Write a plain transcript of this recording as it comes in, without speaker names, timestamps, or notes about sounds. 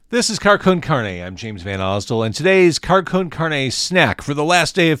This is Car Con Carne. I'm James Van Osdell, and today's Car Con Carne snack for the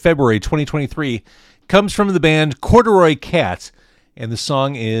last day of February 2023 comes from the band Corduroy Cat, and the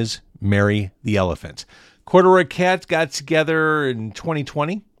song is Mary the Elephant. Corduroy Cat got together in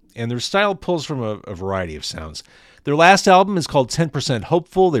 2020, and their style pulls from a variety of sounds. Their last album is called 10%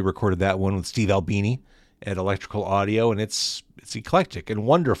 Hopeful. They recorded that one with Steve Albini at Electrical Audio, and it's eclectic and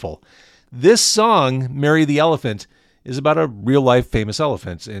wonderful. This song, Mary the Elephant, is about a real-life famous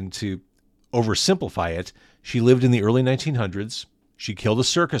elephant, and to oversimplify it, she lived in the early 1900s, she killed a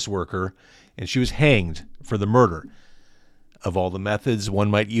circus worker, and she was hanged for the murder. Of all the methods one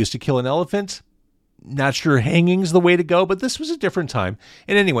might use to kill an elephant, not sure hanging's the way to go, but this was a different time.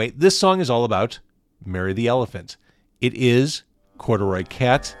 And anyway, this song is all about Mary the Elephant. It is Corduroy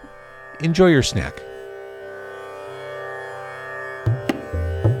Cat. Enjoy your snack.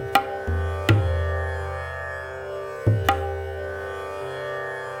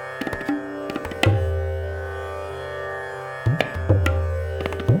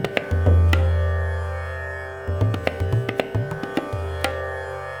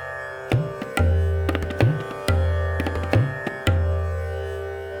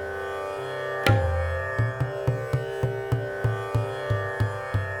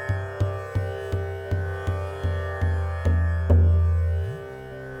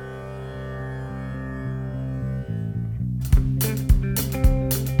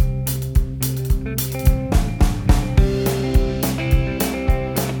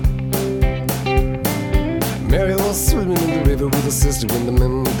 Mary was swimming in the river with her sister when the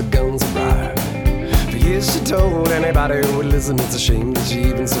men with the guns arrived. For years she told anybody who would listen it's a shame that she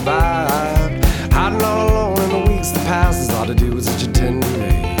even survived. Hiding all alone in the weeks that passed is hard to do at such a tender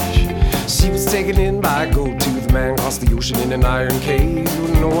age. She was taken in by a gold-toothed man across the ocean in an iron cage,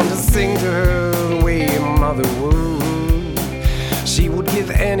 with no one to sing to her the way her mother would. She would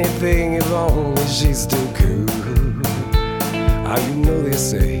give anything if only she still could. How you know they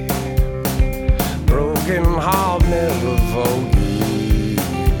say broken heart never forgive.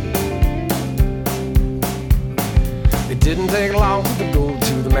 It didn't take long for the gold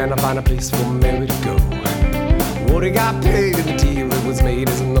to the man to find a place for Mary to go. What he got paid and the deal that was made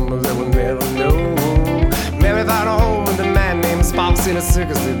is a number that we'll never know. Mary found a home with a man named Sparks in a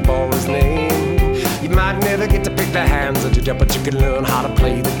circus that bore his name. You might never get to pick the hands of your but you can learn how to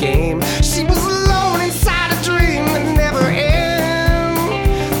play the game. She was alone inside a dream that never ends.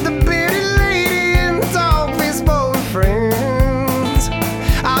 Friends,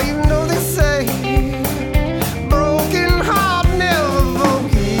 how you know they say broken heart never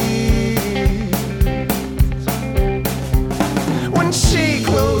forgives. When she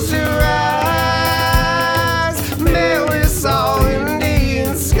closed her eyes, Mary saw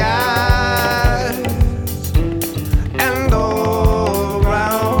Indian skies, and all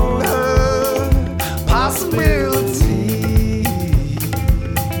around her possibility.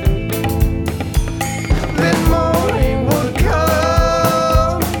 Then morning would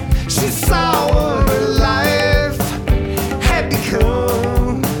come, she saw what her life had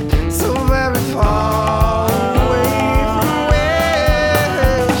become, so very far away from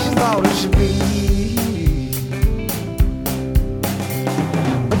where she thought it should be.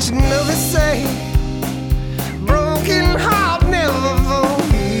 But you know they say broken heart never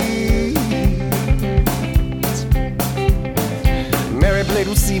forgets. Mary played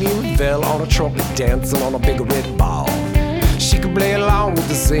Rossini and Ravel on a trumpet, dancing on a big red ball. She could play along with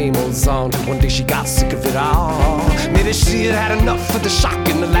the same old song till one day she got sick of it all. Maybe she had enough of the shock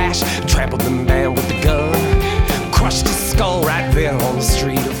and the lash, trampled the man with the gun, crushed his skull right there on the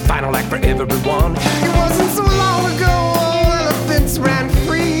street, a final act for everyone. It wasn't so long ago all elephants ran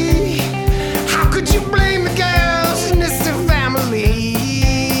free. How could you blame the girl? She missed her family.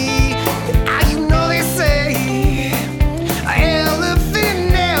 How you know they say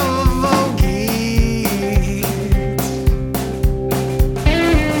elephant never forgets.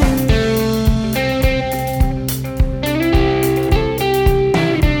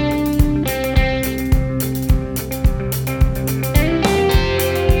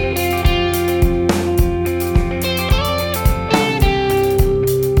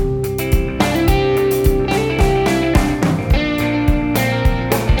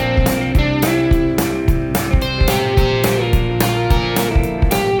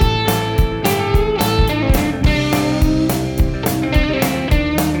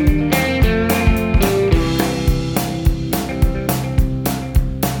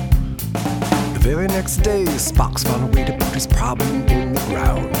 next day, Sparks found a way to put his problem in the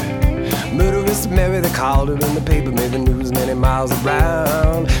ground. Murderous Mary, they called her in the paper, made the news many miles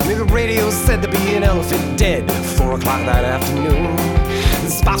around. Made the radio said there'd be an elephant dead at 4 o'clock that afternoon. The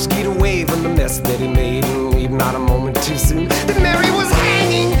spouse get away from the mess that he made, and leave not a moment too soon. That Mary was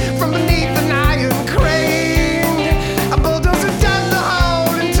hanging from beneath an iron crane. A bulldozer dug the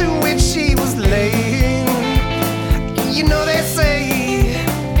hole into which she was laying. You know they say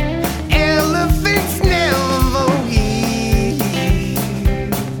elephants never eat.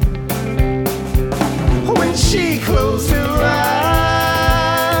 When she closed her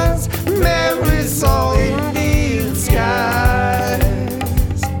eyes, Mary saw Indian skies,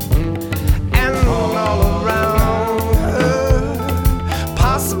 and all around her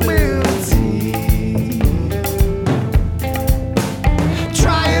possibility.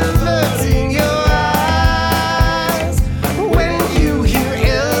 Try averting your eyes when you hear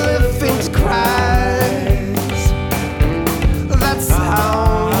elephant cries. That's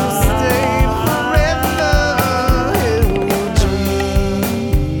how you stay forever in your dream.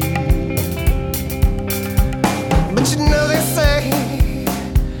 But you know they say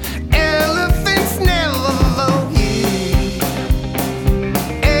elephants never eat.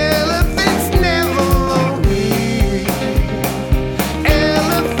 Elephants never eat.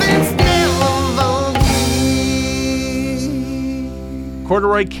 Elephants never eat.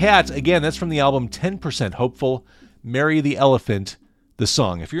 Corduroy Cat, again, that's from the album 10% Hopeful, Marry the Elephant, the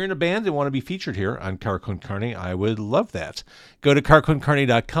song. If you're in a band and want to be featured here on Car Con Carne, I would love that. Go to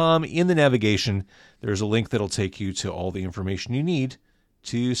carconcarne.com. In the navigation, there's a link that'll take you to all the information you need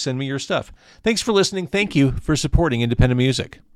to send me your stuff. Thanks for listening. Thank you for supporting independent music.